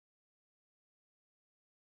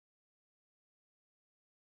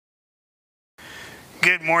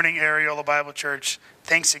Good morning, Areola Bible Church.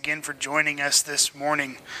 Thanks again for joining us this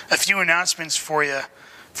morning. A few announcements for you.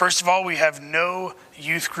 First of all, we have no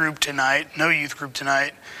youth group tonight.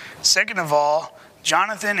 Second of all,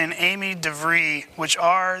 Jonathan and Amy DeVree, which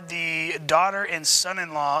are the daughter and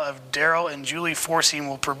son-in-law of Daryl and Julie Forseen,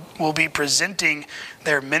 will be presenting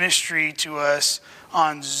their ministry to us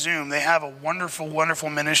on Zoom. They have a wonderful, wonderful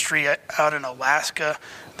ministry out in Alaska.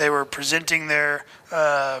 They were presenting their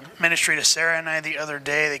ministry to Sarah and I the other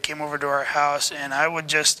day. They came over to our house, and I would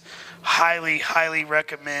just highly, highly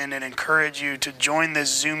recommend and encourage you to join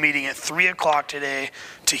this Zoom meeting at 3 o'clock today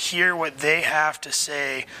to hear what they have to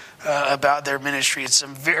say about their ministry. It's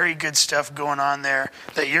some very good stuff going on there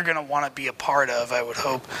that you're going to want to be a part of, I would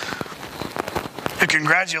hope.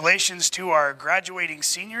 Congratulations to our graduating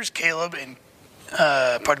seniors, Caleb and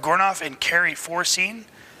Podgornoff and Carrie Forseen.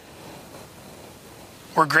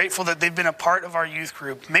 We're grateful that they've been a part of our youth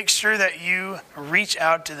group. Make sure that you reach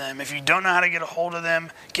out to them. If you don't know how to get a hold of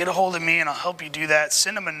them, get a hold of me and I'll help you do that.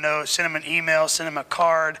 Send them a note, send them an email, send them a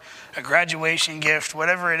card, a graduation gift,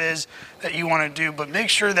 whatever it is that you want to do. But make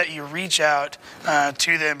sure that you reach out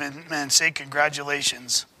to them and say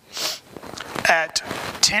congratulations. At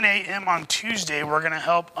 10 a.m. on Tuesday, we're going to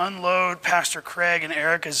help unload Pastor Craig and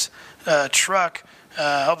Erica's truck,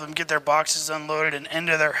 help them get their boxes unloaded and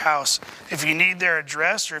into their house. If you need their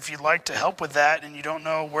address or if you'd like to help with that and you don't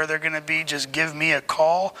know where they're going to be, just give me a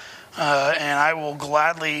call and I will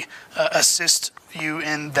gladly assist you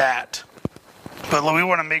in that. But we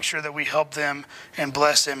want to make sure that we help them and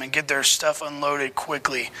bless them and get their stuff unloaded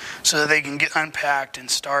quickly so that they can get unpacked and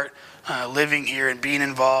start living here and being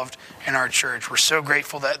involved in our church. We're so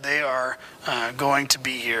grateful that they are going to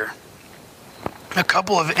be here. A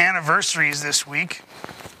couple of anniversaries this week.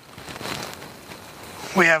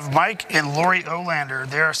 We have Mike and Lori Olander.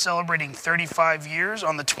 They are celebrating 35 years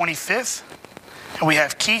on the 25th. And we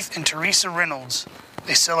have Keith and Teresa Reynolds.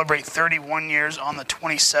 They celebrate 31 years on the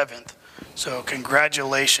 27th. So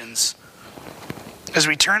congratulations. As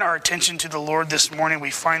we turn our attention to the Lord this morning,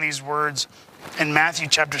 we find these words in Matthew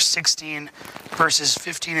chapter 16, verses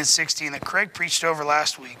 15 and 16 that Craig preached over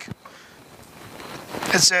last week.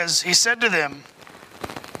 It says, he said to them,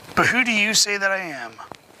 "But who do you say that I am?"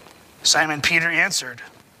 Simon Peter answered,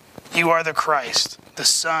 "You are the Christ, the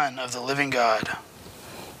Son of the living God."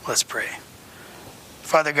 Let's pray.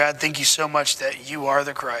 Father God, thank you so much that you are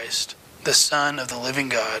the Christ, the Son of the living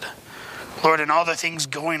God. Lord, in all the things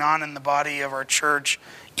going on in the body of our church,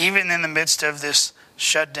 even in the midst of this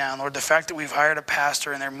shutdown, Lord, the fact that we've hired a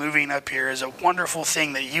pastor and they're moving up here is a wonderful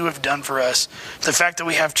thing that you have done for us. The fact that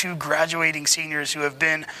we have two graduating seniors who have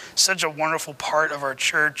been such a wonderful part of our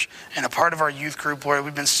church and a part of our youth group, Lord,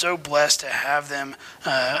 we've been so blessed to have them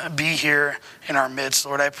be here in our midst.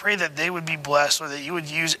 Lord, I pray that they would be blessed, Lord, that you would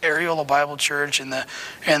use Areola Bible Church and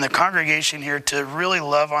the congregation here to really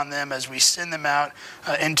love on them as we send them out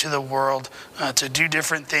into the world to do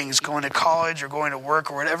different things, going to college or going to work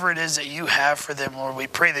or whatever it is that you have for them, Lord. We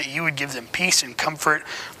pray that you would give them peace and comfort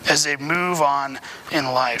as they move on in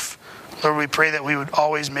life. Lord, we pray that we would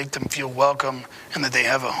always make them feel welcome and that they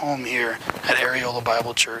have a home here at Areola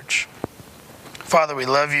Bible Church. Father, we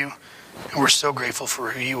love you and we're so grateful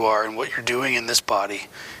for who you are and what you're doing in this body.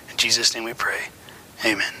 In Jesus' name we pray.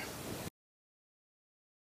 Amen.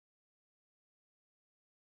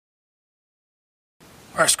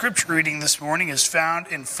 Our scripture reading this morning is found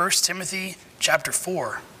in 1 Timothy chapter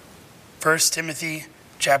 4. 1 Timothy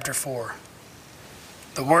chapter 4.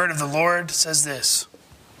 The word of the Lord says this: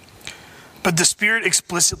 "But the Spirit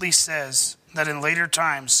explicitly says that in later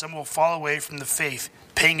times some will fall away from the faith,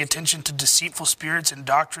 paying attention to deceitful spirits and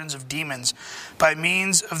doctrines of demons, by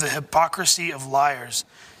means of the hypocrisy of liars,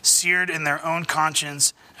 seared in their own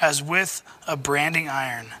conscience as with a branding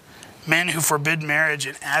iron, men who forbid marriage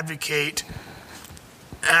and advocate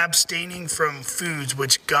abstaining from foods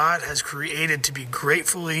which God has created to be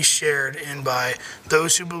gratefully shared in by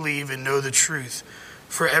those who believe and know the truth.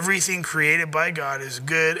 For everything created by God is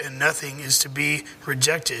good, and nothing is to be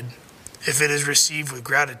rejected if it is received with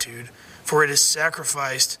gratitude, for it is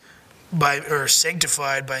sanctified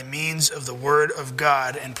by means of the word of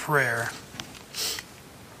God and prayer.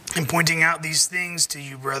 In pointing out these things to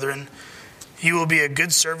you, brethren, you will be a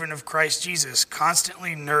good servant of Christ Jesus,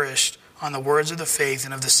 constantly nourished on the words of the faith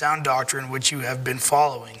and of the sound doctrine which you have been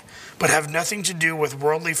following, but have nothing to do with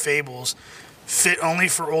worldly fables fit only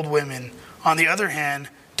for old women. On the other hand,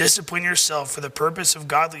 discipline yourself for the purpose of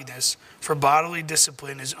godliness, for bodily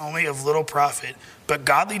discipline is only of little profit, but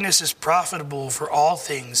godliness is profitable for all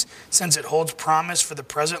things, since it holds promise for the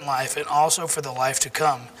present life and also for the life to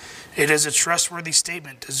come. It is a trustworthy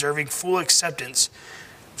statement, deserving full acceptance.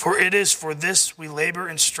 For it is for this we labor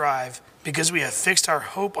and strive, because we have fixed our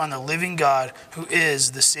hope on the living God, who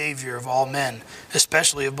is the Savior of all men,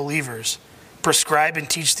 especially of believers. Prescribe and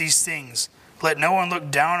teach these things. Let no one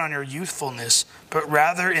look down on your youthfulness, but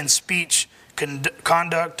rather in speech,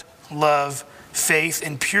 conduct, love, faith,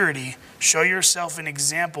 and purity, show yourself an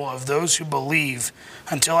example of those who believe.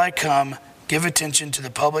 Until I come, give attention to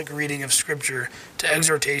the public reading of Scripture, to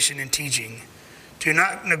exhortation and teaching. Do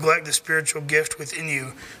not neglect the spiritual gift within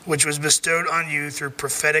you, which was bestowed on you through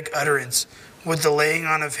prophetic utterance, with the laying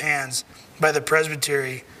on of hands by the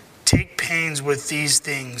presbytery. Take pains with these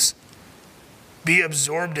things. Be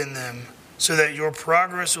absorbed in them, so that your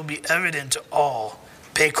progress will be evident to all.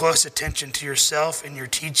 Pay close attention to yourself and your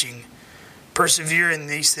teaching. Persevere in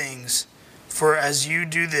these things, for as you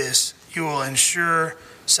do this, you will ensure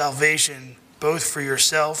salvation both for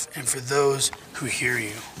yourself and for those who hear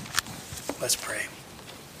you. Let's pray.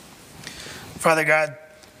 Father God,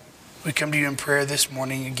 we come to you in prayer this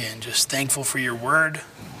morning again, just thankful for your word,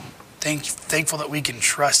 thankful that we can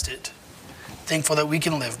trust it, thankful that we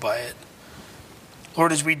can live by it.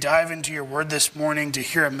 Lord, as we dive into your word this morning to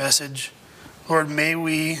hear a message, Lord, may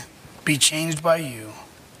we be changed by you.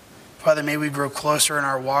 Father, may we grow closer in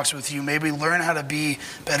our walks with you. May we learn how to be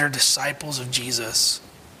better disciples of Jesus.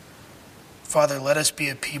 Father, let us be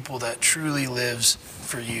a people that truly lives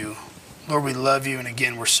for you. Lord, we love you, and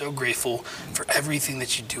again, we're so grateful for everything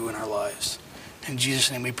that you do in our lives. In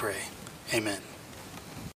Jesus' name we pray. Amen.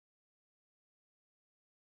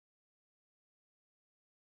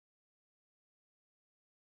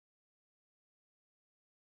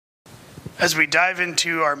 As we dive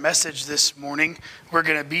into our message this morning, we're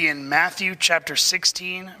going to be in Matthew chapter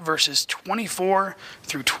 16, verses 24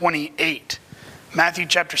 through 28. Matthew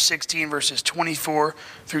chapter 16, verses 24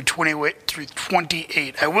 through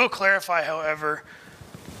 28. I will clarify, however,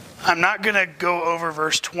 I'm not going to go over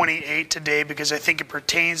verse 28 today because I think it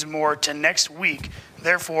pertains more to next week.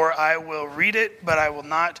 Therefore, I will read it, but I will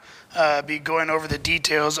not be going over the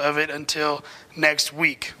details of it until next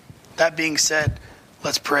week. That being said,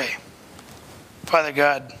 let's pray. Father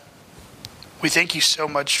God, we thank you so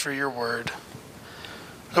much for your word.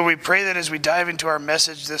 Lord, we pray that as we dive into our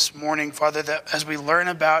message this morning, Father, that as we learn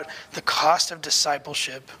about the cost of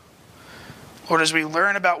discipleship, Lord, as we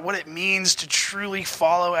learn about what it means to truly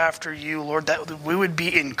follow after you, Lord, that we would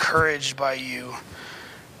be encouraged by you.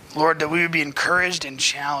 Lord, that we would be encouraged and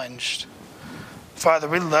challenged. Father,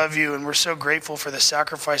 we love you, and we're so grateful for the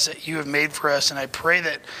sacrifice that you have made for us, and I pray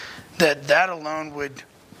that alone would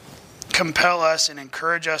compel us and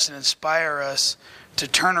encourage us and inspire us to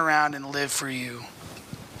turn around and live for you.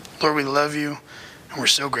 Lord, we love you, and we're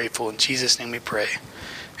so grateful. In Jesus' name we pray.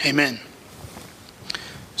 Amen.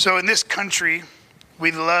 So in this country,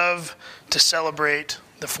 we love to celebrate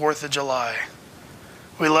the 4th of July.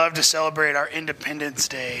 We love to celebrate our Independence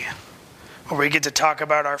Day, where we get to talk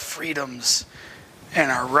about our freedoms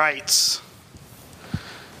and our rights.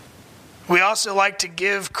 We also like to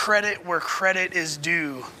give credit where credit is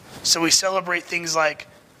due. So we celebrate things like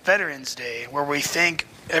Veterans Day, where we thank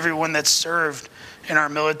everyone that's served in our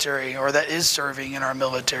military or that is serving in our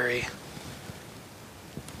military.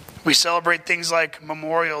 We celebrate things like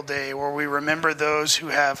Memorial Day, where we remember those who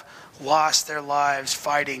have lost their lives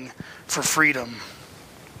fighting for freedom.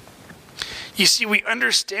 You see, we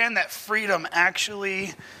understand that freedom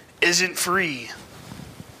actually isn't free.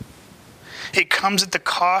 It comes at the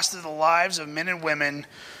cost of the lives of men and women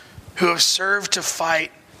who have served to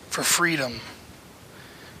fight for freedom.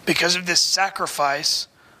 Because of this sacrifice,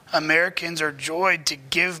 Americans are joyed to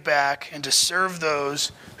give back and to serve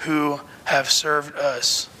those who have served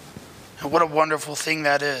us. And what a wonderful thing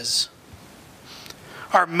that is.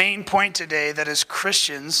 Our main point today, that as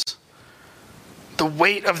Christians, the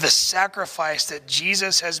weight of the sacrifice that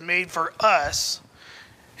Jesus has made for us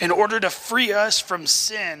in order to free us from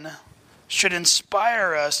sin should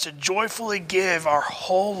inspire us to joyfully give our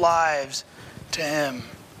whole lives to Him.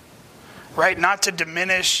 Right? Not to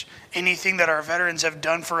diminish anything that our veterans have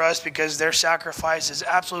done for us, because their sacrifice is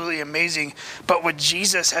absolutely amazing. But what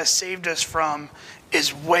Jesus has saved us from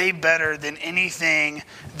is way better than anything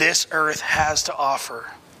this earth has to offer.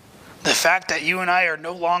 The fact that you and I are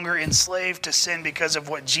no longer enslaved to sin because of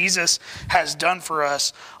what Jesus has done for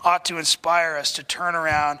us ought to inspire us to turn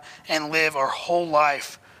around and live our whole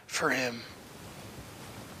life for Him.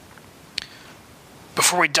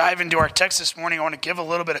 Before we dive into our text this morning, I want to give a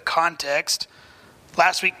little bit of context.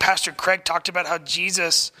 Last week, Pastor Craig talked about how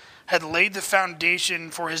Jesus had laid the foundation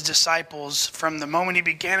for his disciples from the moment he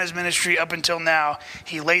began his ministry up until now.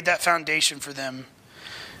 He laid that foundation for them.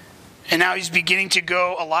 And now he's beginning to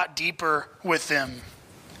go a lot deeper with them.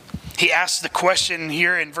 he asks the question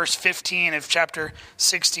here in verse 15 of chapter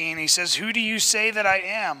 16. He says, "Who do you say that I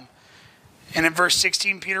am?" And in verse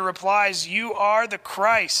 16, Peter replies, "You are the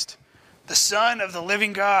Christ, the Son of the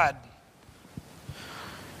living God."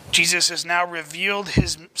 Jesus has now revealed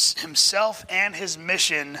himself and his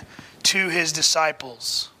mission to his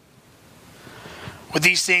disciples. With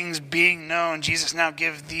these things being known, Jesus now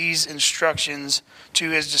gives these instructions to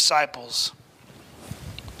his disciples.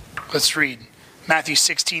 Let's read Matthew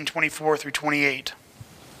 16:24 through 28.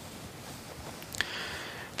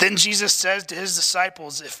 Then Jesus says to his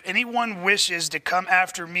disciples, "If anyone wishes to come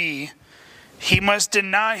after me, he must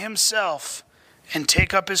deny himself and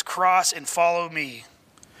take up his cross and follow me.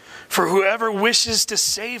 For whoever wishes to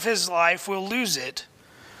save his life will lose it,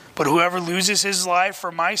 but whoever loses his life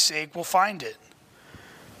for my sake will find it.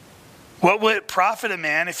 What will it profit a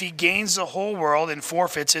man if he gains the whole world and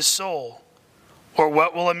forfeits his soul? Or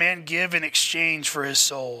what will a man give in exchange for his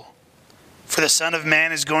soul? For the Son of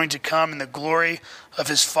Man is going to come in the glory of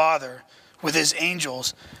his Father with his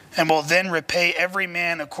angels, and will then repay every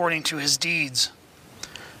man according to his deeds.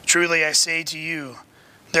 Truly I say to you,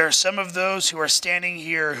 there are some of those who are standing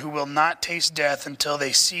here who will not taste death until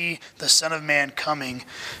they see the Son of Man coming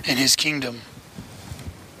in his kingdom."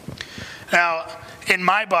 Now, in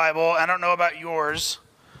my Bible, I don't know about yours,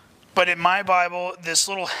 but in my Bible, this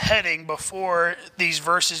little heading before these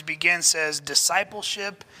verses begin says,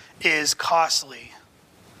 "Discipleship is costly."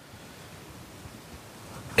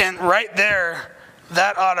 And right there,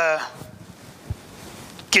 that ought to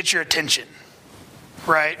get your attention,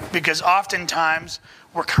 right? Because oftentimes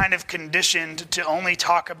we're kind of conditioned to only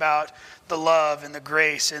talk about the love and the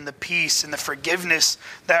grace and the peace and the forgiveness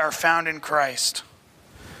that are found in Christ.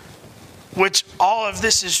 Which all of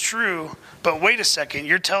this is true, but wait a second,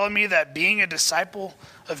 you're telling me that being a disciple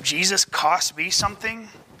of Jesus costs me something?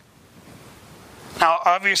 Now,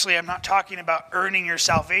 obviously, I'm not talking about earning your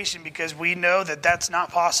salvation, because we know that that's not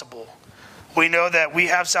possible. We know that we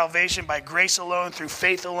have salvation by grace alone, through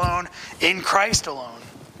faith alone, in Christ alone.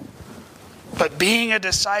 But being a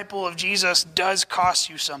disciple of Jesus does cost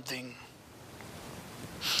you something.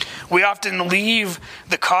 We often leave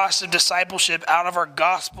the cost of discipleship out of our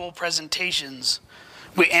gospel presentations.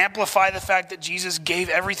 We amplify the fact that Jesus gave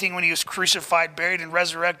everything when he was crucified, buried, and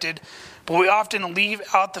resurrected. But we often leave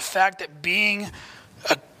out the fact that being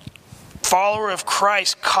a follower of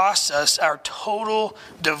Christ costs us our total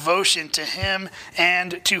devotion to him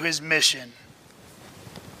and to his mission.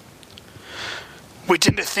 We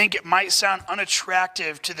tend to think it might sound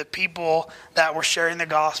unattractive to the people that we're sharing the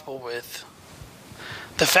gospel with.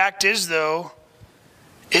 The fact is, though,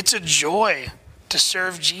 it's a joy to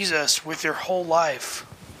serve Jesus with your whole life.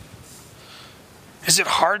 Is it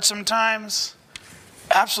hard sometimes?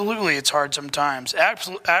 Absolutely, it's hard sometimes.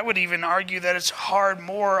 I would even argue that it's hard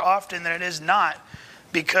more often than it is not,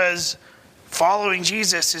 because following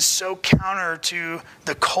Jesus is so counter to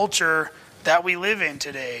the culture that we live in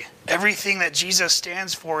today. Everything that Jesus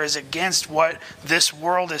stands for is against what this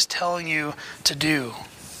world is telling you to do.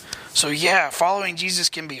 So yeah, following Jesus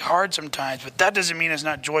can be hard sometimes, but that doesn't mean it's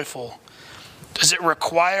not joyful. Does it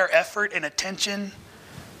require effort and attention?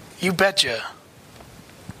 You betcha.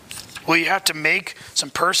 Will you have to make some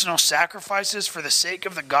personal sacrifices for the sake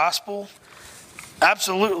of the gospel?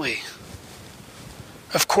 Absolutely.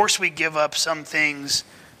 Of course we give up some things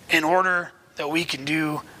in order that we can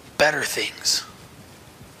do better things.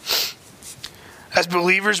 As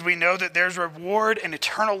believers, we know that there's reward and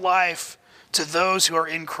eternal life to those who are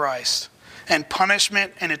in Christ, and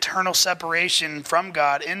punishment and eternal separation from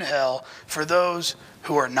God in hell for those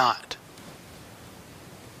who are not.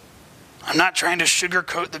 I'm not trying to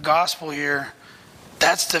sugarcoat the gospel here.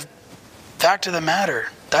 That's the fact of the matter.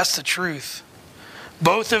 That's the truth.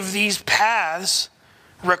 Both of these paths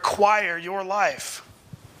require your life.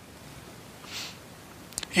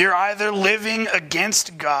 You're either living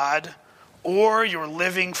against God or you're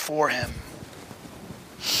living for him.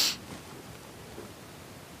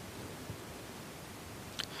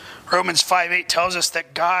 Romans 5:8 tells us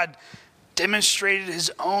that God demonstrated his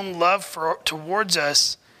own love towards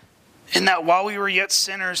us in that while we were yet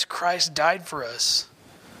sinners, Christ died for us.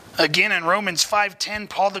 Again, in Romans 5:10,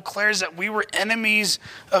 Paul declares that we were enemies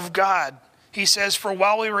of God. He says, "For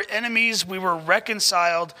while we were enemies, we were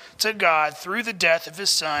reconciled to God through the death of his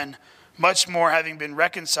Son. Much more, having been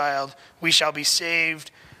reconciled, we shall be saved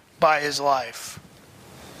by his life."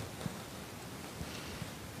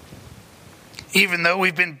 Even though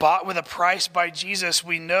we've been bought with a price by Jesus,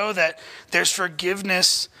 we know that there's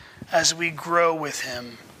forgiveness as we grow with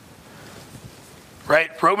him.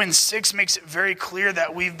 Right? Romans 6 makes it very clear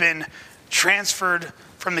that we've been transferred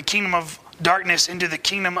from the kingdom of darkness into the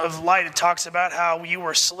kingdom of light. It talks about how you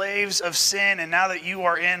were slaves of sin, and now that you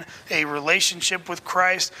are in a relationship with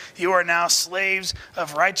Christ, you are now slaves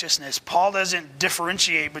of righteousness. Paul doesn't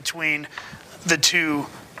differentiate between the two.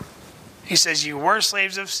 He says you were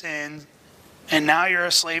slaves of sin, and now you're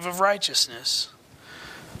a slave of righteousness.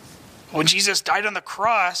 When Jesus died on the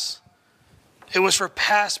cross, it was for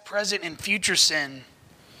past, present, and future sin.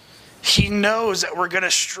 He knows that we're going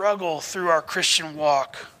to struggle through our Christian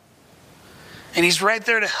walk. And he's right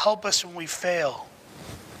there to help us when we fail.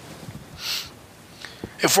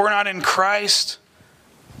 If we're not in Christ,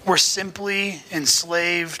 we're simply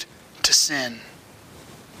enslaved to sin.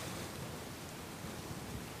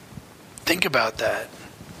 Think about that.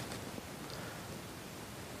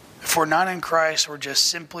 If we're not in Christ, we're just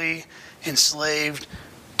simply enslaved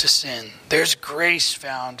to sin. There's grace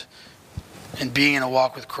found in being in a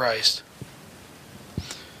walk with Christ.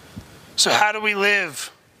 So how do we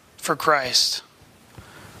live for Christ?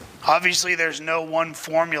 Obviously, there's no one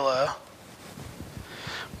formula,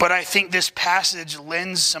 but I think this passage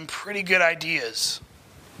lends some pretty good ideas.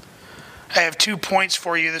 I have 2 points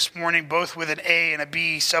for you this morning, both with an A and a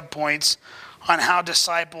B subpoints, on how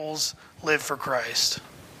disciples live for Christ.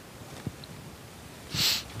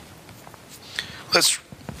 Let's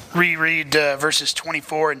reread verses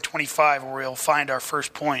 24 and 25, where we'll find our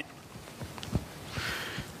first point.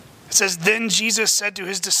 It says, "Then Jesus said to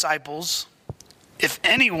his disciples, 'If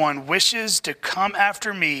anyone wishes to come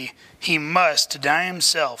after me, he must deny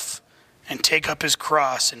himself and take up his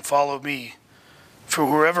cross and follow me. For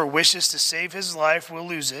whoever wishes to save his life will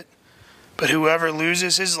lose it, but whoever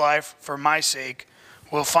loses his life for my sake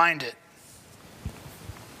will find it.'"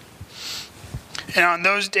 And on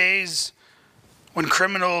those days when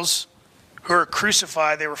criminals who were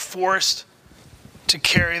crucified, they were forced to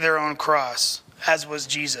carry their own cross, as was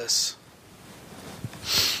Jesus.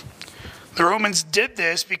 The Romans did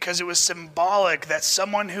this because it was symbolic that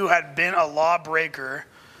someone who had been a lawbreaker,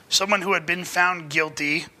 someone who had been found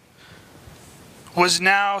guilty, was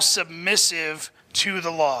now submissive to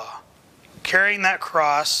the law. Carrying that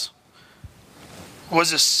cross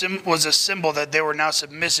was a symbol that they were now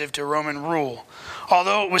submissive to Roman rule.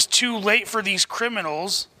 Although it was too late for these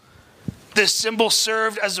criminals, this symbol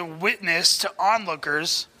served as a witness to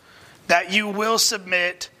onlookers that you will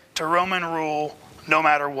submit to Roman rule no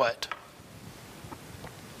matter what.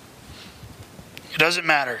 It doesn't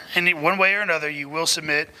matter. In one way or another, you will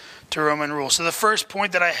submit to Roman rule. So the first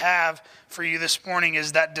point that I have for you this morning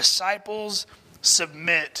is that disciples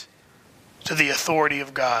submit to the authority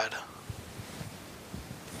of God.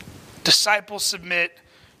 Disciples submit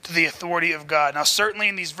to the authority of God. Now, certainly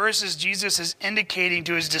in these verses, Jesus is indicating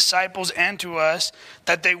to his disciples and to us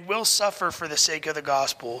that they will suffer for the sake of the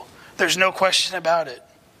gospel. There's no question about it.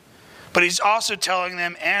 But he's also telling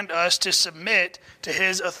them and us to submit to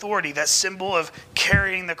his authority, that symbol of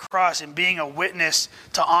carrying the cross and being a witness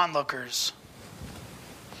to onlookers.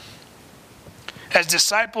 As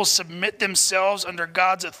disciples submit themselves under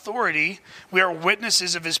God's authority, we are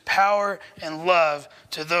witnesses of his power and love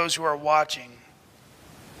to those who are watching.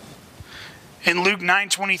 In Luke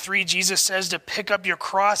 9:23, Jesus says to pick up your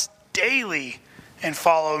cross daily and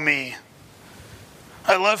follow me.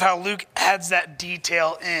 I love how Luke adds that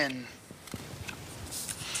detail in.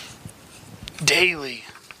 Daily.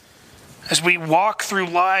 As we walk through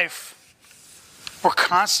life, we're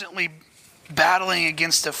constantly battling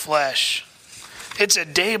against the flesh. It's a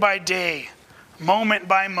day by day, moment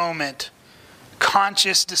by moment,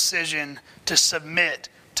 conscious decision to submit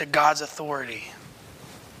to God's authority.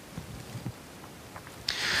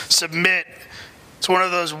 Submit. It's one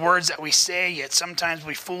of those words that we say, yet sometimes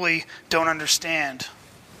we fully don't understand.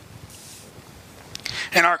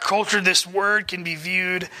 In our culture, this word can be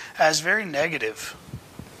viewed as very negative.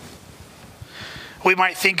 We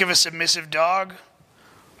might think of a submissive dog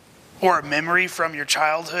or a memory from your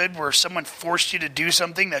childhood where someone forced you to do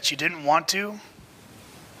something that you didn't want to.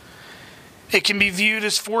 It can be viewed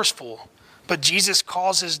as forceful, but Jesus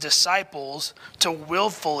calls his disciples to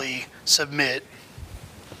willfully submit.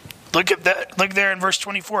 Look there in verse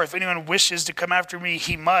 24. If anyone wishes to come after me,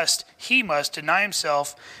 he must deny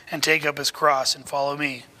himself and take up his cross and follow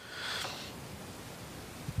me.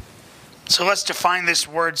 So let's define this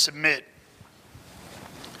word submit.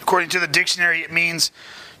 According to the dictionary, it means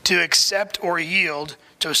to accept or yield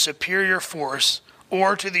to a superior force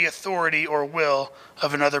or to the authority or will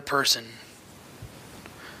of another person.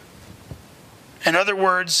 In other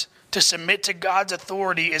words, to submit to God's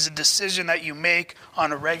authority is a decision that you make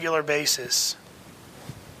on a regular basis.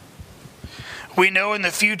 We know in the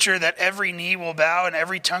future that every knee will bow and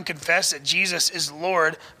every tongue confess that Jesus is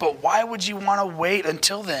Lord, but why would you want to wait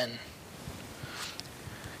until then?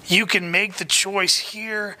 You can make the choice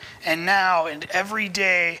here and now and every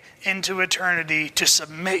day into eternity to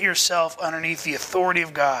submit yourself underneath the authority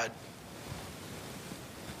of God.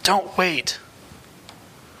 Don't wait.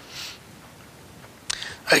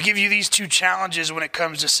 I give you these two challenges when it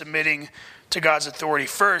comes to submitting to God's authority.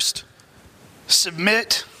 First,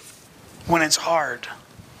 submit when it's hard.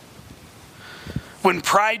 When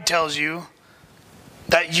pride tells you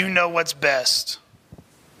that you know what's best,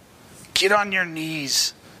 get on your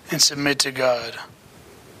knees and submit to God.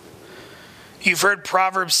 You've heard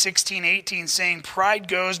Proverbs 16:18 saying, pride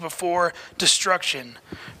goes before destruction.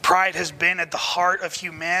 Pride has been at the heart of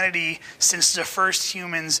humanity since the first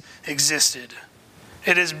humans existed.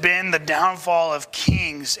 It has been the downfall of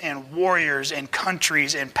kings and warriors and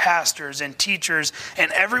countries and pastors and teachers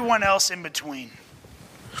and everyone else in between.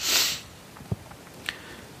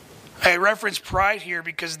 I reference pride here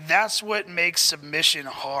because that's what makes submission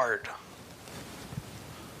hard.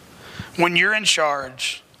 When you're in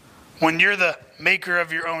charge, when you're the maker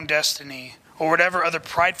of your own destiny, or whatever other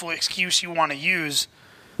prideful excuse you want to use,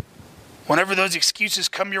 whenever those excuses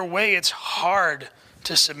come your way, it's hard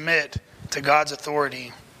to submit to God's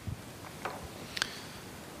authority.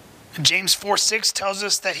 James 4:6 tells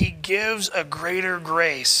us that he gives a greater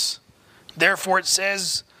grace. Therefore it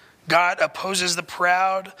says, God opposes the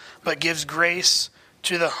proud, but gives grace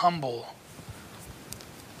to the humble.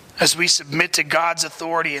 As we submit to God's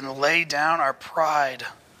authority and lay down our pride,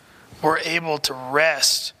 we're able to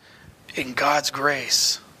rest in God's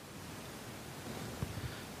grace.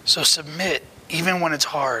 So submit even when it's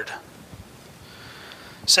hard.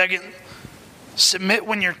 Second, submit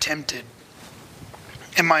when you're tempted.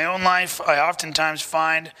 In my own life, I oftentimes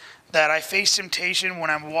find that I face temptation when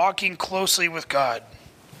I'm walking closely with God.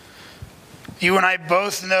 You and I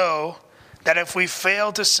both know that if we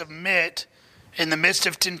fail to submit in the midst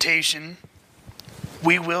of temptation,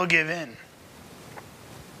 we will give in.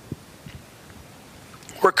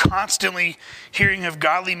 We're constantly hearing of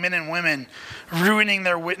godly men and women ruining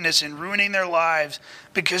their witness and ruining their lives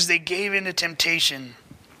because they gave in to temptation.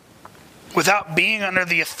 Without being under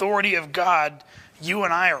the authority of God, you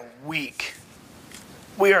and I are weak.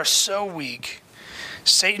 We are so weak.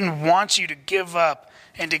 Satan wants you to give up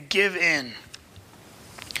and to give in.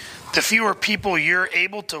 The fewer people you're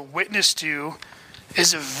able to witness to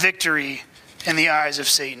is a victory in the eyes of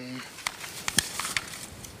Satan.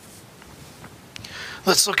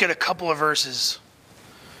 Let's look at a couple of verses.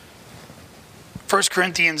 1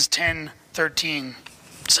 Corinthians 10:13.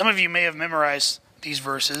 Some of you may have memorized these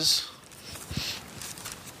verses.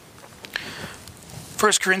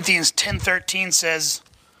 1 Corinthians 10:13 says,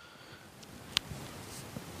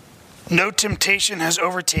 no temptation has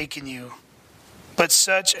overtaken you, but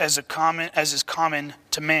such as is common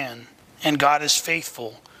to man. And God is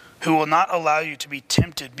faithful, who will not allow you to be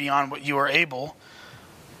tempted beyond what you are able,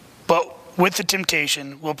 but with the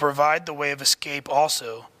temptation will provide the way of escape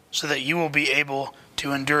also, so that you will be able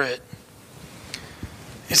to endure it.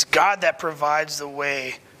 It's God that provides the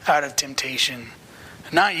way out of temptation,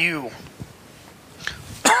 not you.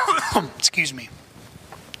 Excuse me.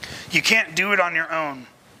 You can't do it on your own.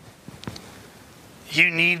 You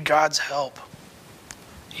need God's help.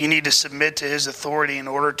 You need to submit to his authority in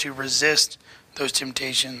order to resist those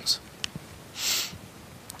temptations.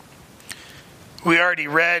 We already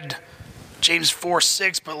read James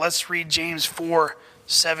 4:6, but let's read James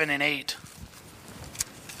 4:7 and 8.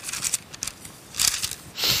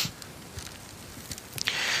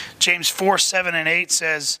 James 4:7 and 8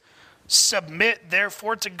 says, submit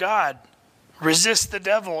therefore to God. Resist the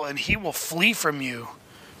devil and he will flee from you.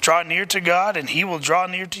 Draw near to God and he will draw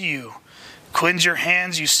near to you. Cleanse your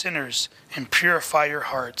hands, you sinners, and purify your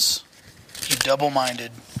hearts, you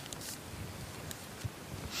double-minded.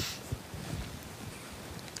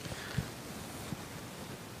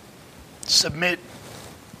 Submit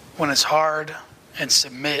when it's hard and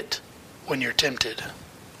submit when you're tempted.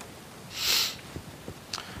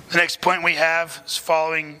 The next point we have is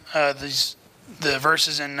following the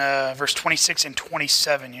verses in verse 26 and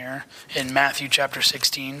 27 here in Matthew chapter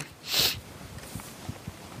 16.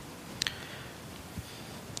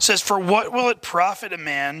 It says, for what will it profit a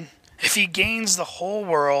man if he gains the whole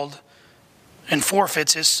world and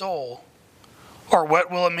forfeits his soul? Or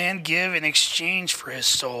what will a man give in exchange for his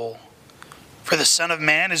soul? For the Son of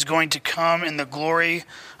Man is going to come in the glory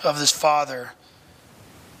of his Father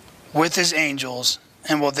with his angels,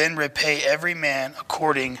 and will then repay every man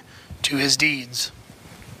according to his deeds.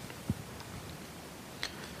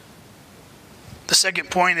 The second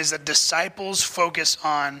point is that disciples focus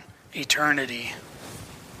on eternity.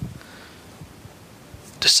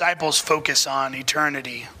 Disciples focus on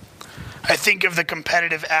eternity. I think of the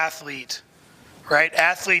competitive athlete, right?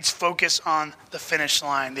 Athletes focus on the finish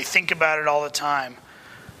line. They think about it all the time.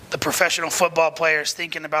 The professional football player is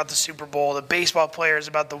thinking about the Super Bowl. The baseball player is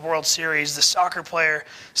about the World Series. The soccer player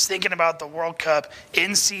is thinking about the World Cup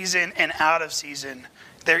in season and out of season.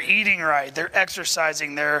 They're eating right. They're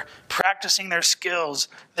exercising. They're practicing their skills.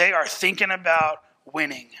 They are thinking about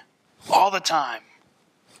winning all the time.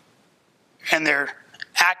 And they're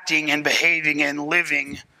acting and behaving and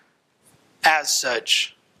living as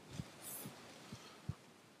such.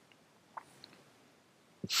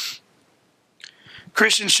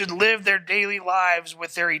 Christians should live their daily lives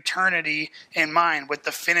with their eternity in mind, with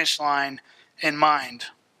the finish line in mind.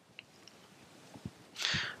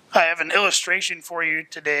 I have an illustration for you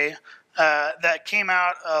today that came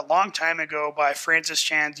out a long time ago by Francis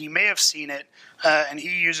Chan. You may have seen it, and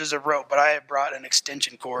he uses a rope, but I have brought an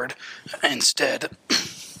extension cord instead.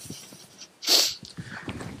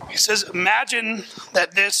 He says, imagine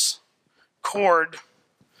that this cord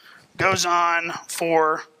goes on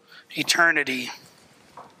for eternity.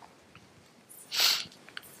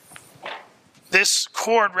 This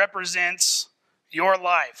cord represents your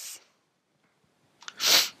life.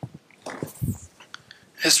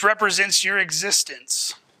 This represents your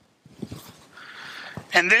existence.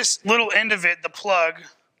 And this little end of it, the plug,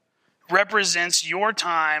 represents your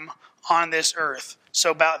time on this earth.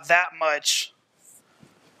 So about that much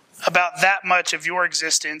of your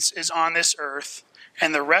existence is on this earth,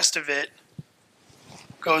 and the rest of it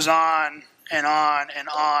goes on and on and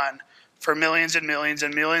on for millions and millions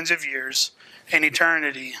and millions of years in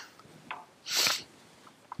eternity.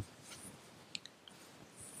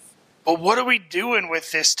 But what are we doing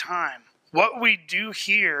with this time? What we do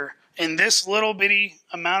here in this little bitty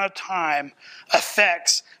amount of time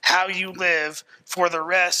affects how you live for the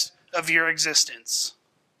rest of your existence.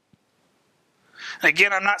 And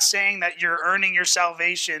again, I'm not saying that you're earning your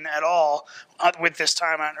salvation at all with this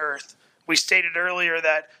time on earth. We stated earlier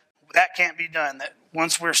that can't be done, that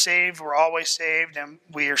once we're saved, we're always saved, and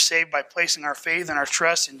we are saved by placing our faith and our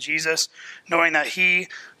trust in Jesus, knowing that he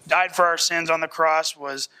died for our sins on the cross,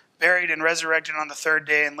 was buried and resurrected on the third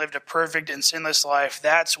day, and lived a perfect and sinless life.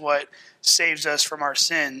 That's what saves us from our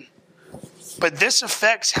sin. But this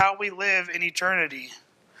affects how we live in eternity.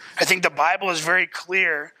 I think the Bible is very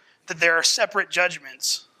clear that there are separate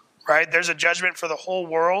judgments, right? There's a judgment for the whole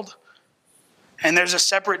world, and there's a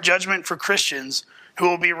separate judgment for Christians who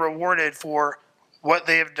will be rewarded for what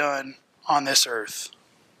they have done on this earth.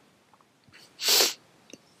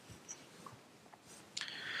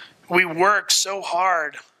 We work so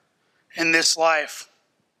hard in this life.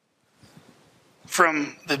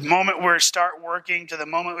 From the moment we start working to the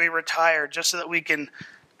moment we retire, just so that we can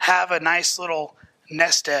have a nice little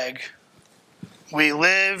nest egg. We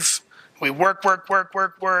live, we work,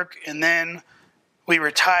 and then we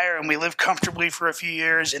retire and we live comfortably for a few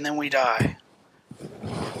years, and then we die.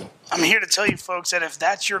 I'm here to tell you folks that if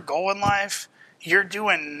that's your goal in life, you're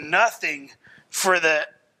doing nothing for the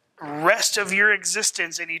rest of your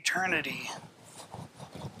existence in eternity.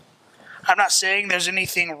 I'm not saying there's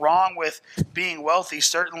anything wrong with being wealthy.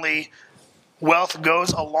 Certainly, wealth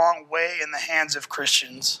goes a long way in the hands of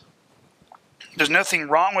Christians. There's nothing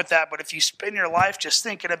wrong with that, but if you spend your life just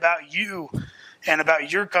thinking about you and about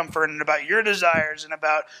your comfort and about your desires and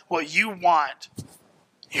about what you want,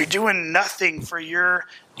 you're doing nothing for your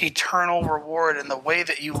eternal reward and the way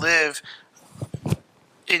that you live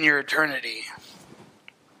in your eternity.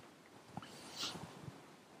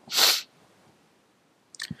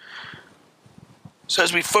 So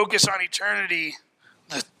as we focus on eternity,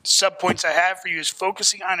 the subpoints I have for you is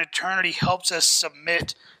focusing on eternity helps us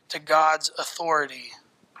submit to God's authority.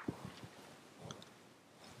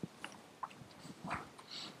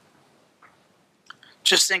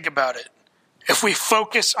 Just think about it. If we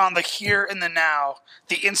focus on the here and the now,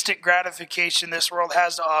 the instant gratification this world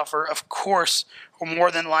has to offer, of course, we're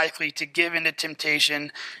more than likely to give into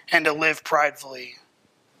temptation and to live pridefully.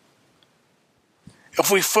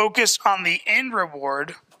 If we focus on the end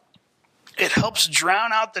reward, it helps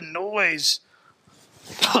drown out the noise.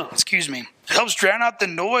 It helps drown out the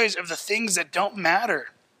noise of the things that don't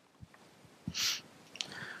matter.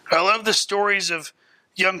 I love the stories of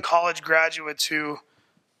young college graduates who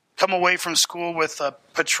come away from school with a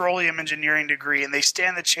petroleum engineering degree and they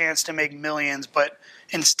stand the chance to make millions, but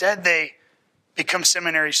instead they become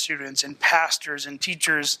seminary students and pastors and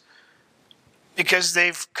teachers because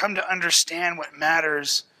they've come to understand what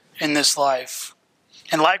matters in this life.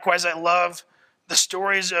 And likewise, I love the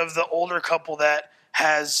stories of the older couple that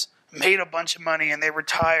has made a bunch of money and they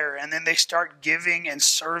retire, and then they start giving and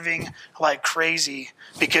serving like crazy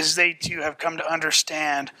because they too have come to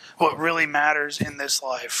understand what really matters in this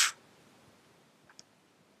life.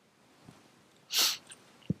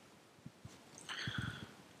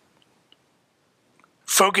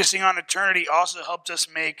 Focusing on eternity also helps us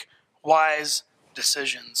make wise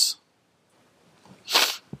decisions.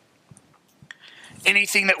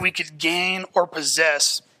 Anything that we could gain or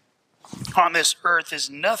possess on this earth is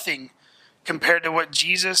nothing compared to what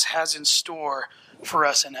Jesus has in store for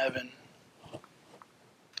us in heaven.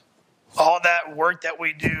 All that work that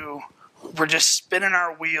we do, we're just spinning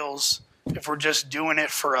our wheels if we're just doing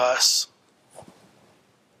it for us.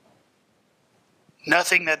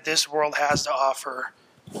 Nothing that this world has to offer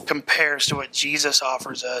compares to what Jesus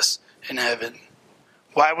offers us in heaven.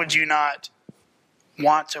 Why would you not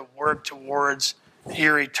want to work towards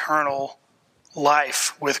your eternal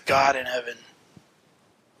life with God in heaven?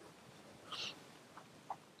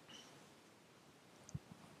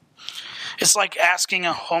 It's like asking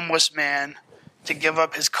a homeless man to give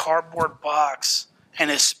up his cardboard box and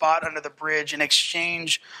his spot under the bridge in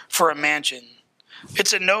exchange for a mansion.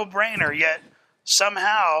 It's a no-brainer, yet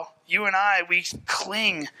somehow you and I, we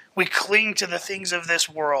cling to the things of this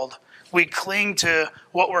world. We cling to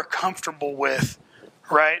what we're comfortable with,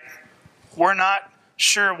 right? We're not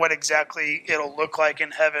sure what exactly it'll look like in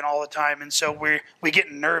heaven all the time, and so we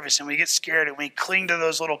get nervous and we get scared and we cling to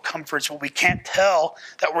those little comforts, but we can't tell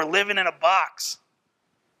that we're living in a box.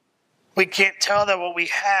 We can't tell that what we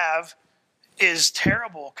have is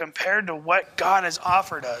terrible compared to what God has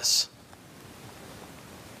offered us.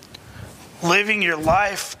 Living your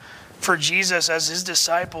life for Jesus as his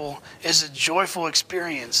disciple is a joyful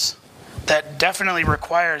experience that definitely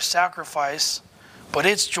requires sacrifice, but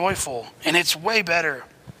it's joyful and it's way better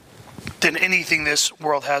than anything this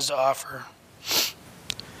world has to offer.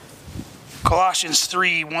 Colossians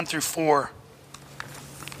 3, 1 through 4.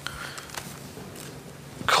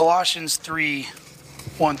 Colossians 3,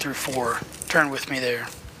 1 through 4. Turn with me there.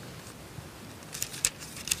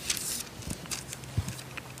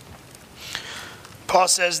 Paul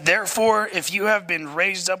says, "Therefore, if you have been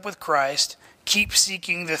raised up with Christ, keep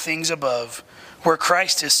seeking the things above, where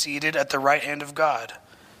Christ is seated at the right hand of God.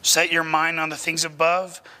 Set your mind on the things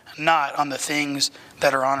above, not on the things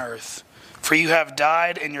that are on earth. For you have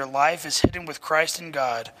died, and your life is hidden with Christ in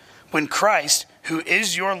God. When Christ, who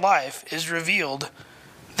is your life, is revealed,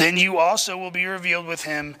 then you also will be revealed with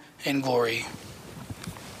him in glory."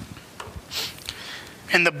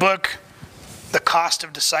 In the book, The Cost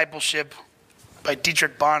of Discipleship, by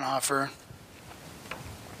Dietrich Bonhoeffer,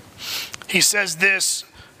 he says this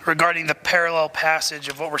regarding the parallel passage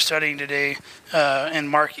of what we're studying today in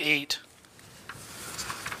Mark 8.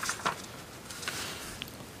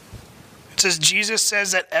 It says, Jesus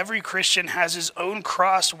says that every Christian has his own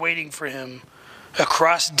cross waiting for him, a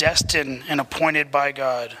cross destined and appointed by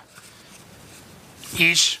God.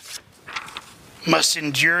 Each must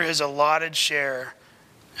endure his allotted share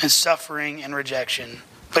in suffering and rejection,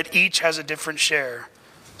 but each has a different share.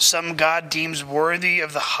 Some God deems worthy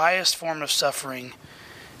of the highest form of suffering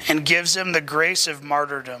and gives them the grace of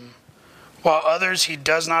martyrdom, while others he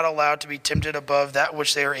does not allow to be tempted above that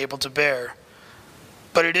which they are able to bear.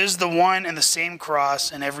 But it is the one and the same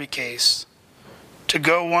cross in every case. To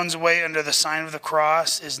go one's way under the sign of the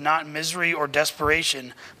cross is not misery or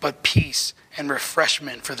desperation, but peace and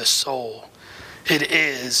refreshment for the soul. It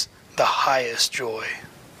is the highest joy.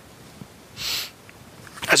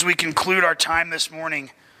 As we conclude our time this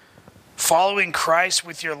morning, following Christ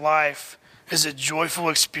with your life is a joyful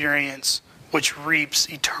experience which reaps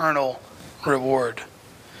eternal reward.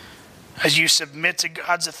 As you submit to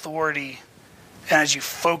God's authority and as you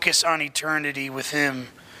focus on eternity with him,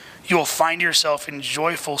 you will find yourself in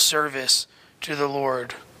joyful service to the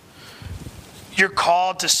Lord. You're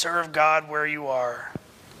called to serve God where you are.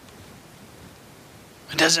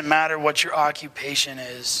 It doesn't matter what your occupation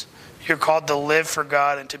is. You're called to live for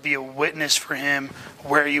God and to be a witness for him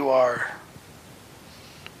where you are.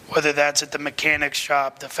 Whether that's at the mechanic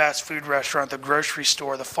shop, the fast food restaurant, the grocery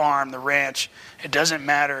store, the farm, the ranch, it doesn't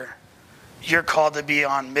matter. You're called to be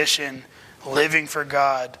on mission, living for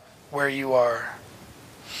God where you are.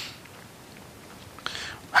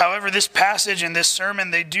 However, this passage and this sermon,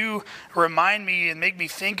 they do remind me and make me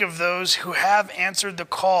think of those who have answered the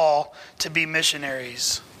call to be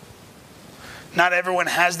missionaries. Not everyone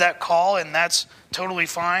has that call, and that's totally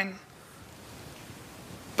fine.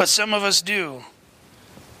 But some of us do.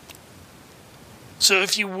 So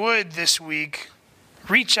if you would this week,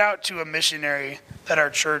 reach out to a missionary that our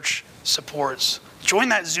church supports. Join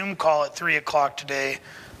that Zoom call at 3 o'clock today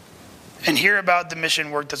and hear about the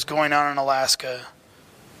mission work that's going on in Alaska.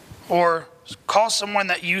 Or call someone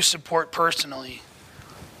that you support personally.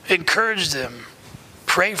 Encourage them,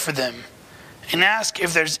 pray for them, and ask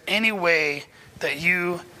if there's any way that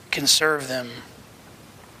you can serve them.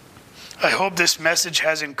 I hope this message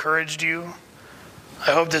has encouraged you.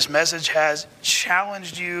 I hope this message has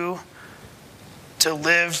challenged you to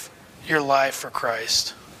live your life for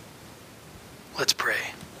Christ. Let's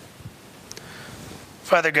pray.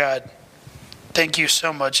 Father God, thank you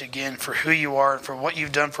so much again for who you are and for what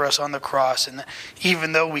you've done for us on the cross. And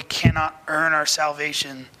even though we cannot earn our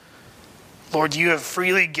salvation, Lord, you have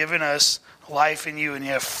freely given us life in you and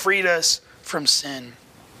you have freed us from sin.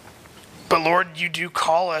 But Lord, you do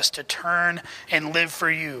call us to turn and live for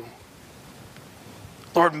you.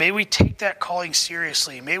 Lord, may we take that calling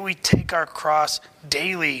seriously. May we take our cross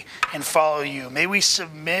daily and follow you. May we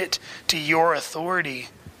submit to your authority.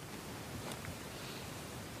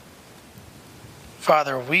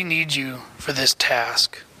 Father, we need you for this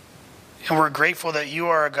task. And we're grateful that you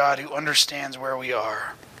are a God who understands where we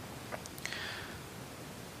are.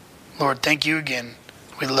 Lord, thank you again.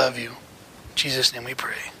 We love you. In Jesus' name we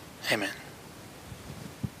pray. Amen.